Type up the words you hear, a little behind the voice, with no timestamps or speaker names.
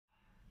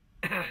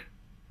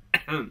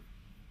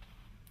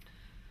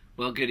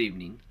Well, good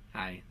evening.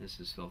 Hi, this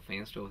is Phil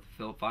Fanstill with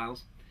the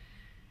philipfiles,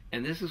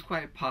 and this is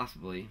quite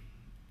possibly,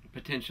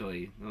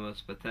 potentially, the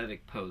most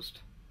pathetic post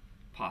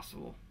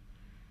possible.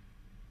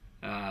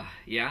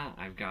 Yeah,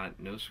 I've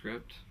got no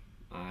script.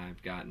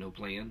 I've got no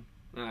plan.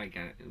 I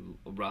got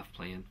a rough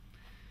plan.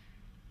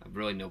 I've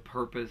really no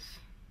purpose.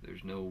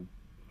 There's no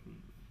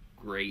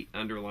great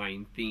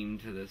underlying theme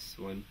to this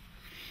one.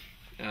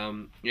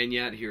 And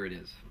yet, here it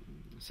is.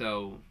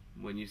 So,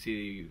 when you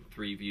see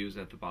 3 views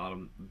at the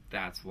bottom,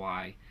 that's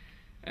why.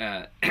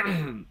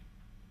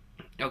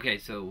 Okay,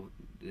 so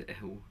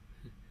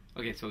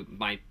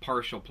my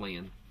partial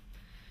plan.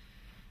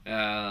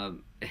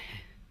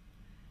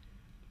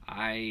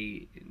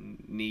 I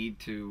need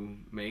to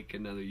make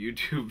another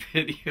YouTube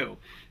video.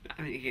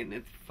 I mean, again,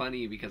 it's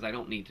funny because I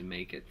don't need to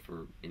make it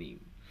for any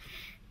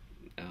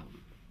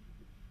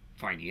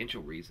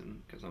financial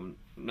reason, because I'm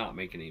not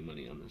making any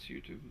money on this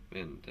YouTube,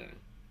 and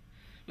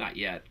not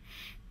yet.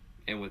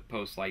 And with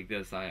posts like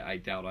this, I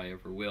doubt I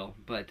ever will.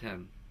 But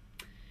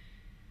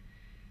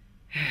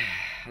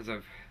as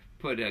I've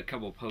put a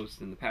couple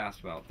posts in the past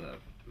about the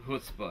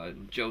chutzpah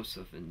and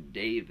Joseph and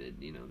David,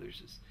 you know,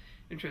 there's this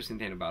interesting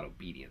thing about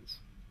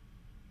obedience.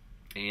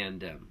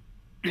 And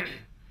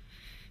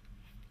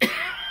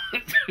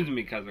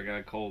because I got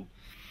a cold,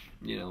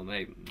 you know,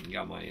 they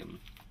got my I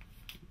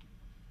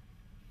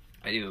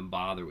didn't even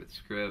bother with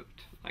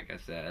script. Like I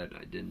said,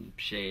 I didn't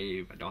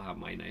shave. I don't have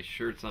my nice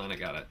shirts on. I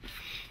got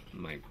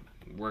my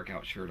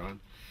workout shirt on.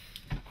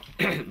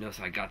 Notice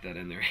I got that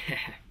in there.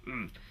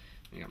 I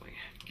got my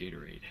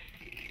Gatorade.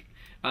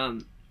 Oh,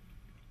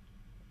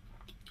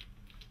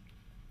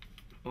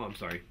 I'm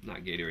sorry,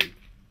 not Gatorade.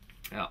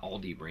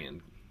 Aldi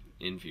brand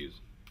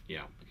Infuse.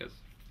 Yeah, because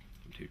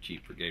I'm too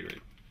cheap for Gatorade.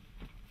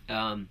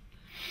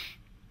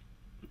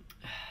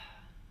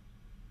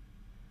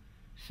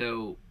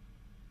 So,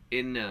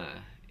 in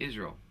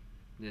Israel,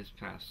 this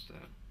past,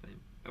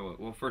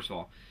 well, first of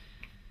all,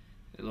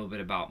 a little bit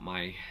about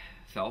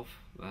myself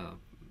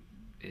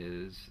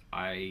is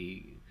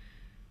I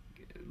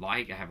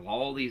have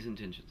all these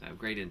intentions. I have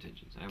great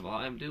intentions. I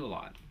do a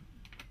lot.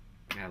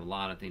 I have a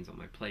lot of things on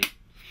my plate,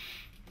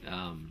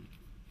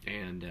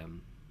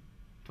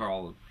 for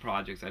all the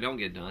projects I don't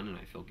get done and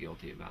I feel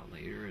guilty about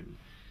later, and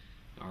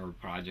our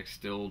projects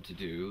still to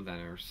do that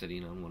are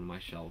sitting on one of my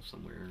shelves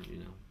somewhere. You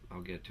know,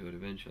 I'll get to it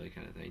eventually,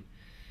 kind of thing.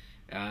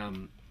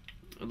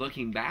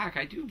 Looking back,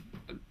 I do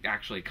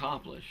actually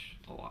accomplish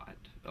a lot.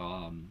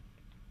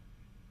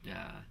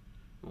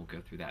 Won't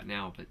go through that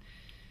now,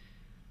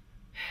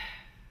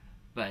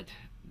 but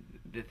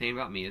the thing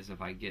about me is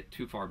if I get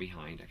too far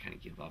behind, I kind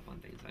of give up on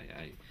things.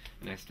 I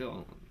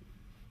still,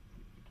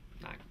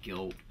 not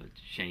guilt, but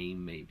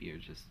shame maybe, or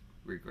just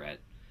regret.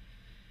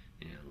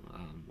 You know,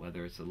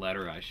 whether it's a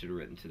letter I should have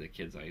written to the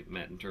kids I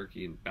met in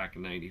Turkey back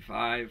in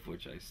 '95,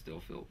 which I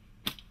still feel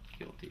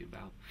guilty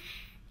about.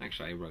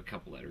 Actually, I wrote a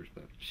couple letters,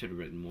 but should have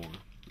written more.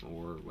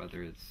 Or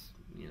whether it's,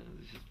 you know,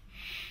 it's just,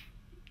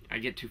 I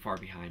get too far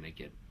behind. I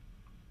give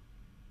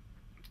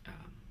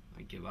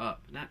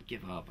up. Not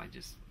give up.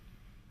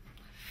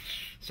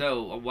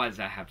 So what does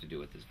that have to do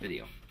with this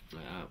video?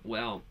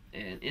 Well,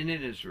 in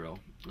Israel,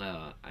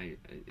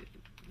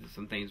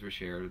 some things were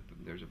shared.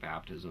 There's a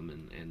baptism,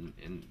 and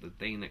the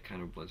thing that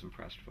kind of was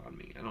impressed upon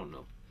me, I don't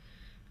know,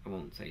 I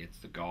won't say it's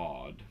the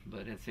God,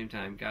 but at the same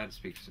time, God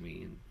speaks to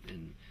me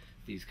in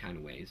these kind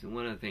of ways. And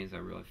one of the things I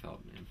really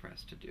felt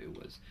impressed to do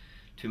was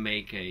to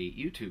make a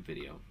YouTube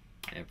video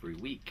every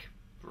week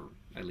for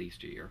at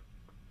least a year.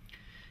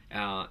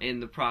 In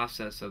the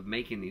process of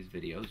making these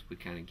videos would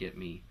kind of get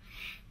me,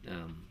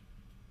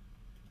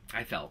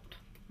 I felt,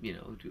 you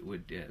know,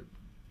 would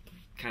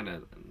kind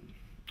of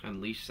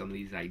unleash some of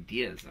these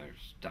ideas that are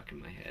stuck in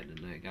my head,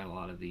 and I got a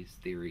lot of these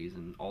theories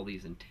and all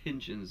these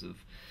intentions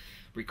of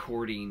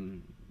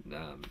recording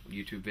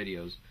YouTube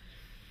videos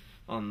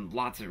on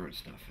lots of different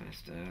stuff.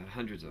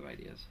 Hundreds of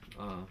ideas.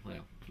 Well,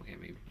 okay,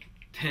 maybe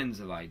tens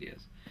of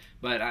ideas.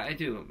 But I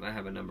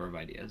have a number of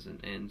ideas,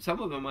 and some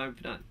of them I've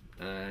done.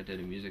 I did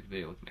a music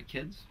video with my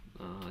kids.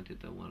 I did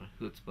the one on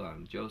chutzpah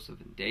on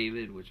Joseph and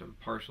David, which I'm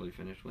partially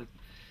finished with.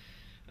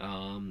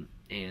 And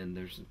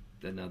there's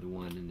another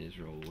one in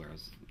Israel where I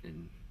was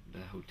in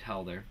the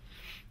hotel there.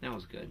 That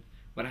was good.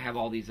 But I have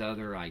all these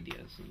other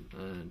ideas,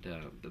 and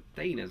the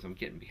thing is I'm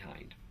getting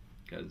behind,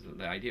 because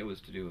the idea was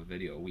to do a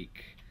video a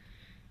week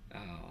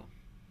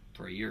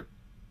for a year,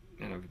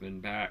 and I've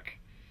been back.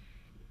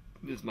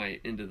 This is my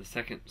end of the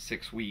second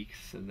 6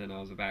 weeks, and then I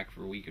was back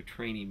for a week of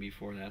training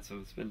before that, so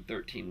it's been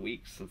 13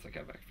 weeks since I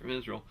got back from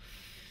Israel,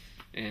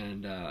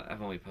 and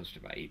I've only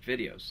posted about 8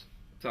 videos,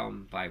 so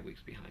I'm 5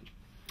 weeks behind.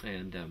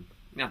 And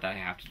not that I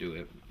have to do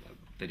a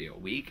video a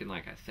week, and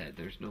like I said,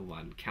 there's no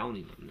one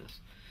counting on this.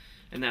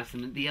 And that's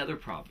the other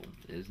problem,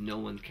 is no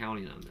one's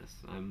counting on this.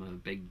 I'm a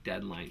big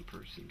deadline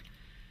person.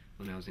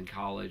 When I was in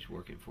college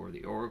working for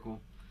the Oracle,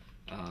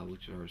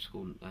 which is our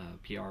school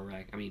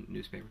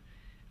newspaper,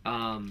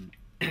 and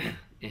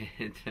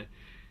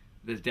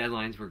those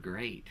deadlines were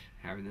great.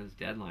 Having those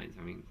deadlines,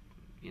 I mean,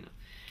 you know.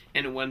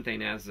 And one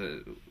thing,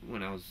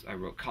 when I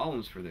wrote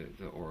columns for the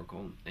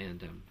Oracle,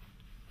 and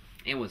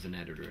was an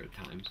editor at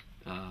times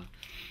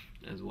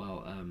as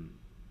well.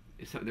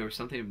 There was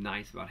something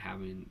nice about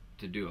having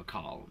to do a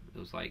column. It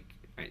was like,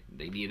 right,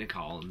 they need a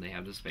column, they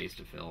have the space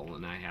to fill,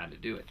 and I had to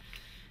do it.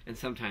 And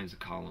sometimes the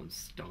columns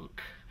stunk.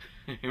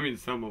 I mean,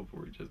 some of them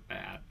were just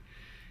bad,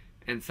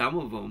 and some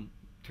of them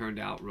turned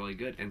out really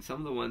good. And some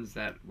of the ones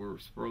that were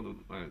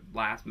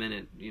last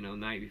minute,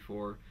 night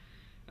before,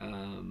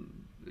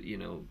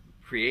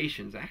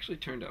 creations actually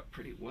turned out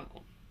pretty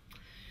well.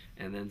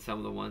 And then some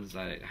of the ones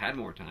I had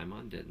more time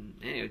on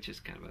didn't. Anyway, it's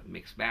just kind of a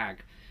mixed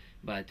bag.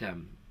 But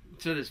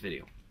so this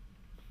video,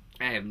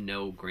 I have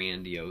no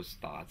grandiose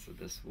thoughts that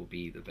this will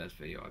be the best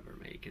video I ever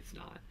make. It's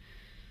not.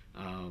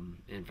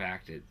 In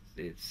fact,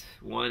 it's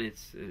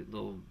a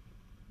little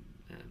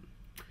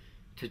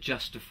to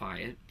justify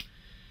it.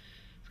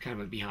 It's kind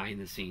of a behind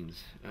the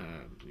scenes,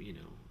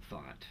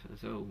 thought.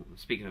 So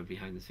speaking of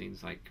behind the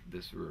scenes, like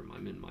this room,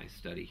 I'm in my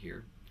study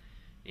here,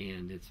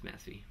 and it's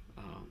messy.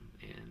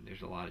 And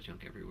there's a lot of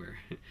junk everywhere.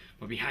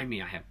 But behind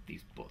me I have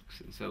these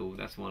books, and so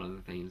that's one of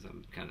the things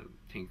I'm kind of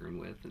tinkering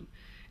with,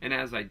 and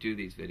as I do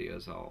these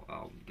videos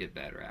I'll get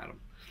better at them,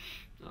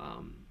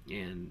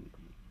 and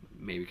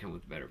maybe come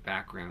with a better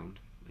background.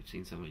 I've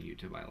seen some on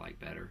YouTube I like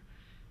better,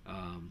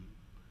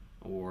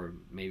 or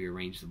maybe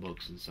arrange the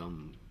books in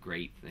some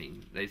great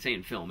thing. They say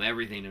in film,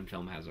 everything in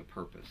film has a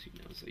purpose,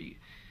 so you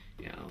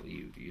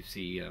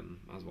see, I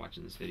was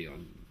watching this video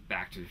on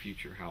Back to the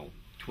Future, how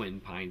Twin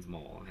Pines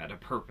Mall had a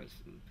purpose,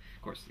 and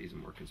of course these are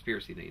more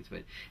conspiracy things,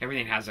 but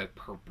everything has a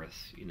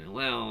purpose,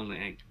 well,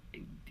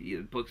 the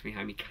books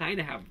behind me kind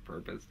of have a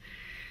purpose.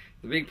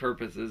 The big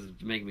purpose is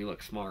to make me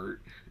look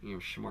smart,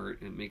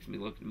 smart, and it makes me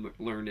look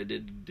learned,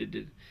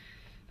 and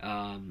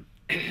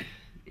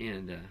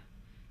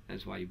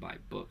that's why you buy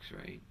books,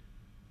 right?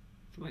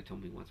 Somebody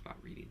told me once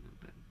about reading them,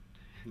 but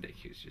I think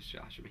he was just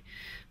joshing me.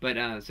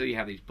 But so you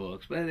have these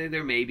books, but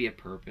there may be a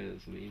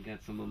purpose. I mean, you've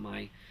got some of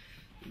my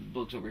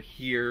books over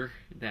here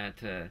that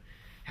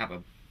have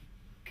a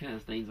kind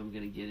of things I'm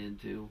going to get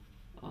into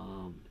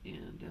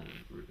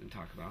and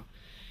talk about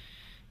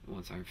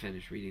once I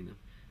finish reading them.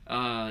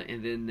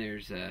 And then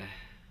there's so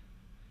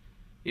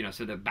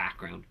the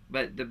background.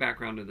 But the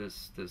background of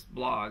this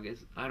blog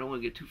is I don't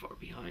want to get too far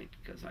behind,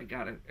 because I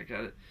gotta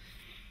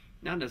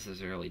not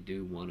necessarily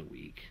do one a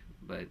week,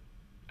 but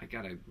I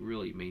gotta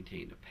really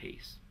maintain a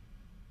pace.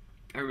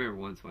 I remember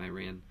once when I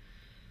ran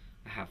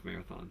a half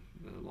marathon,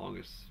 the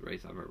longest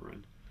race I've ever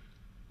run,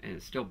 and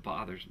it still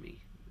bothers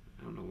me.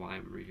 I don't know why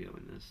I'm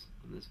reviewing this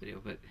on this video,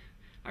 but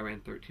I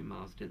ran 13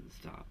 miles, didn't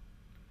stop,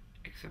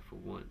 except for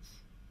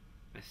once.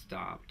 I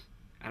stopped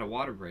at a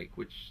water break,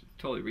 which is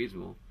totally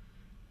reasonable,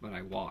 but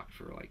I walked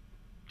for like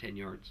 10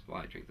 yards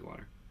while I drank the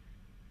water,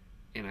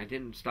 and I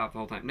didn't stop the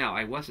whole time. Now,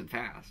 I wasn't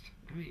fast.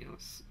 I mean, I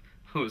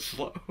was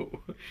slow,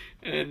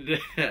 and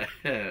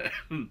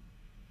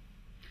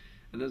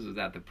this was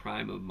at the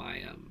prime of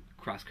my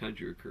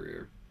cross-country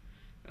career,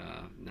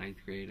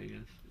 9th grade, I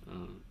guess,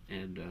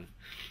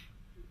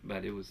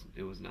 but it was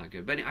not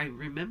good. But I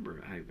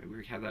remember I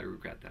have that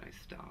regret that I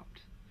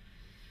stopped,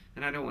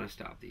 and I don't want to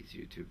stop these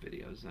YouTube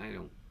videos. I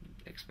don't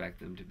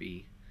expect them to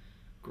be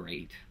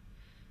great.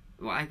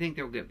 Well, I think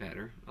they'll get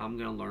better. I'm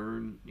gonna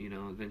learn.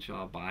 Eventually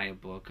I'll buy a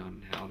book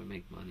on how to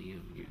make money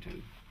on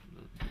YouTube,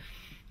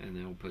 and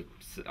then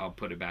I'll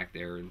put it back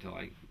there until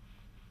I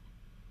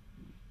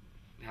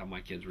have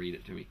my kids read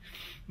it to me.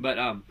 But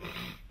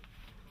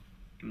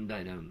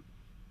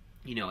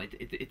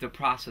it's a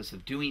process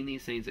of doing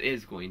these things.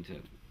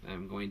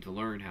 I'm going to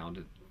learn how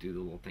to do the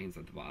little things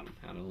at the bottom,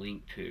 how to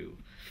link to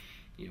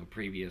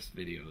previous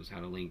videos, how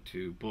to link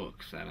to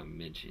books that I'm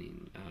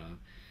mentioning.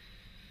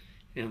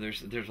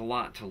 There's a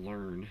lot to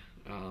learn,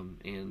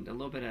 and a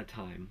little bit at a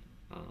time.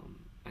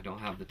 I don't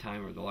have the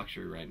time or the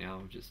luxury right now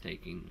of just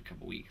taking a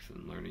couple weeks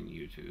and learning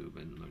YouTube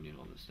and learning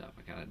all this stuff.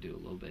 I gotta do a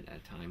little bit at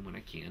a time when I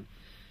can.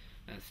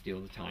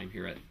 Steal the time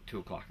here at 2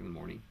 o'clock in the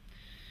morning,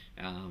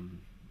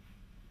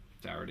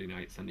 Saturday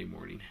night, Sunday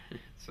morning.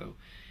 So,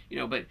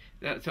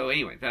 so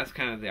anyway, that's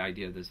kind of the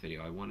idea of this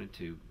video. I wanted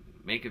to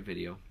make a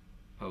video,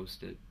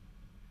 post it,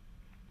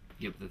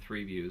 give the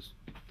 3 views,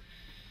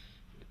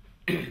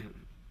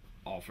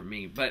 all from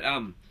me, but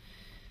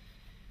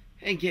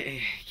and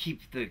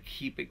keep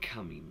it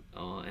coming,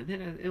 and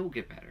then it will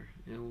get better.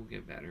 It will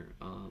get better.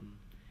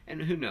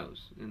 And who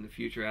knows? In the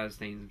future, as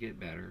things get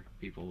better,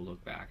 people will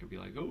look back and be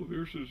like, "Oh,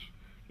 there's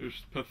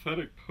this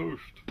pathetic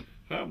post.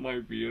 That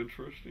might be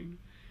interesting."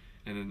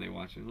 And then they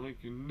watch it and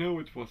like, "No,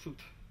 it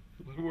wasn't.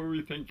 What were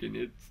we thinking?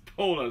 It's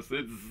told us.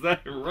 It's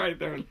right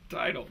there in the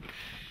title.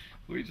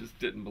 We just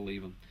didn't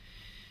believe them."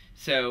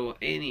 So,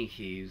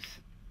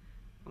 anywho's,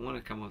 I want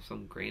to come up with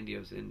some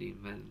grandiose ending,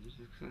 but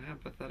I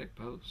have a pathetic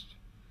post.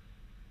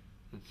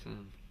 That's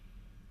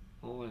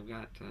all I've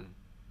got to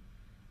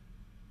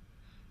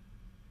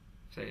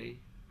say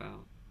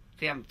about.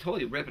 See, I'm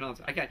totally ripping off.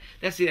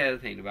 That's the other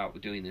thing about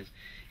doing this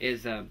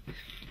is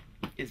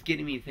it's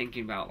getting me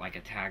thinking about like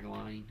a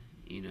tagline,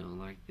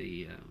 like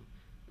the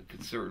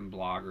certain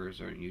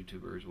bloggers or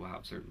YouTubers will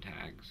have certain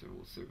tags or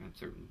will have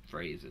certain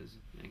phrases.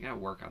 I gotta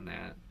work on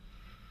that.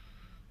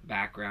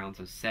 Backgrounds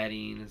of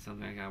setting is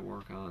something I gotta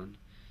work on.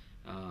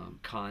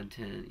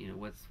 Content,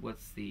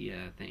 what's the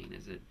thing?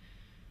 Is it,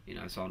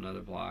 I saw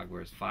another blog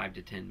where it's 5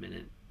 to 10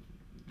 minute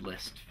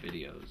list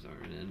videos,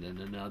 and then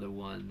another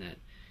one that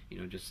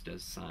just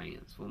does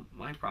science. Well,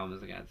 my problem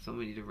is I got so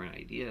many different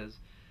ideas,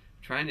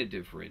 trying to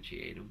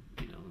differentiate them.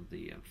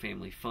 The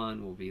family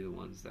fun will be the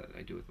ones that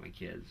I do with my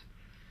kids.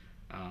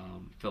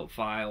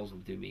 philipfiles will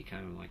do me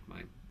kind of like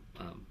my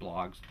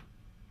blogs.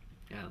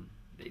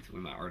 Basically,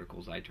 my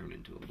articles I turn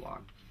into a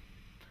blog.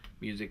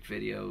 Music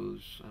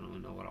videos, I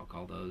don't know what I'll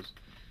call those.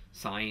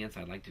 Science,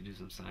 I'd like to do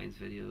some science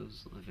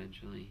videos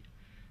eventually.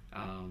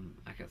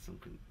 I got some,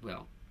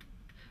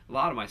 a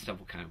lot of my stuff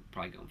will kind of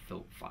probably go in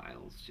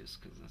philipfiles,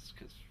 just because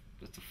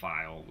that's a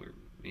file where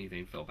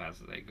anything Philip has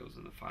today goes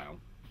in the file.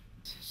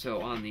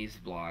 So on these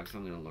blogs,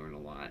 I'm going to learn a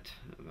lot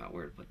about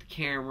where to put the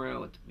camera,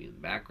 what to be in the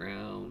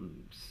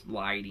background,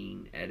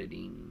 lighting,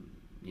 editing,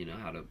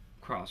 how to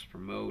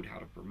cross-promote, how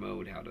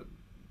to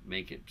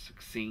make it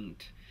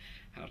succinct,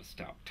 how to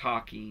stop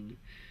talking,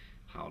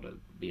 how to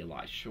be a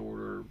lot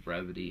shorter.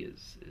 Brevity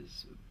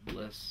is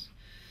bliss.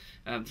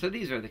 So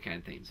these are the kind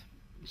of things.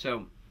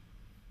 So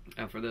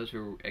for those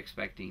who are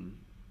expecting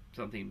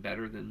something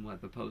better than what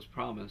the post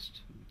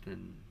promised,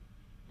 then...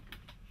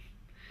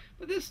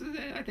 But this is,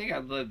 I think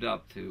I've lived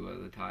up to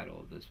the title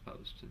of this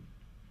post.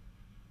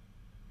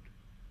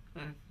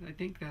 And I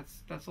think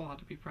that's a lot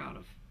to be proud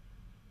of.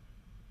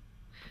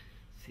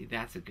 See,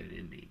 that's a good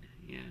ending.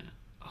 Yeah.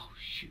 Oh,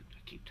 shoot. I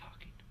keep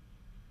talking.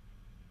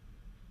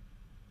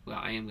 Well,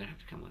 I am going to have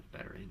to come with a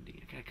better ending.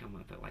 I got to come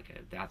with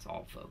that's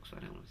all, folks.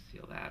 I don't want to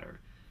steal that. Or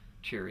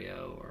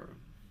cheerio. Or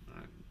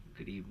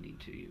good evening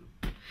to you.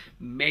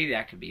 Maybe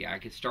that could be. I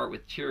could start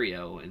with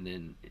cheerio and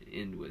then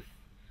end with,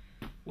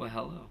 well,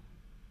 hello.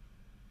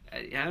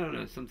 I don't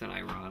know, something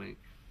ironic.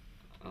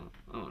 I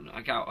don't know.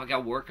 I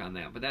got work on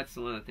that, but that's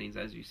one of the things.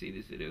 As you see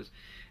these videos,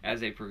 as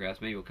they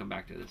progress, maybe we'll come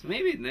back to this.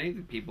 Maybe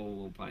people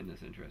will find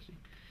this interesting,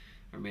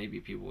 or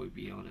maybe people will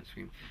be on it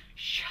scream,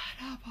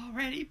 "Shut up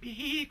already!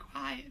 Be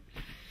quiet!"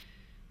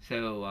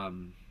 So,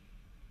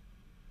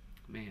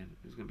 man,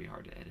 it's gonna be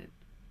hard to edit.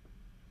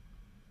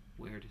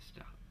 Where to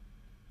stop?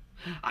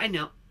 I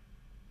know.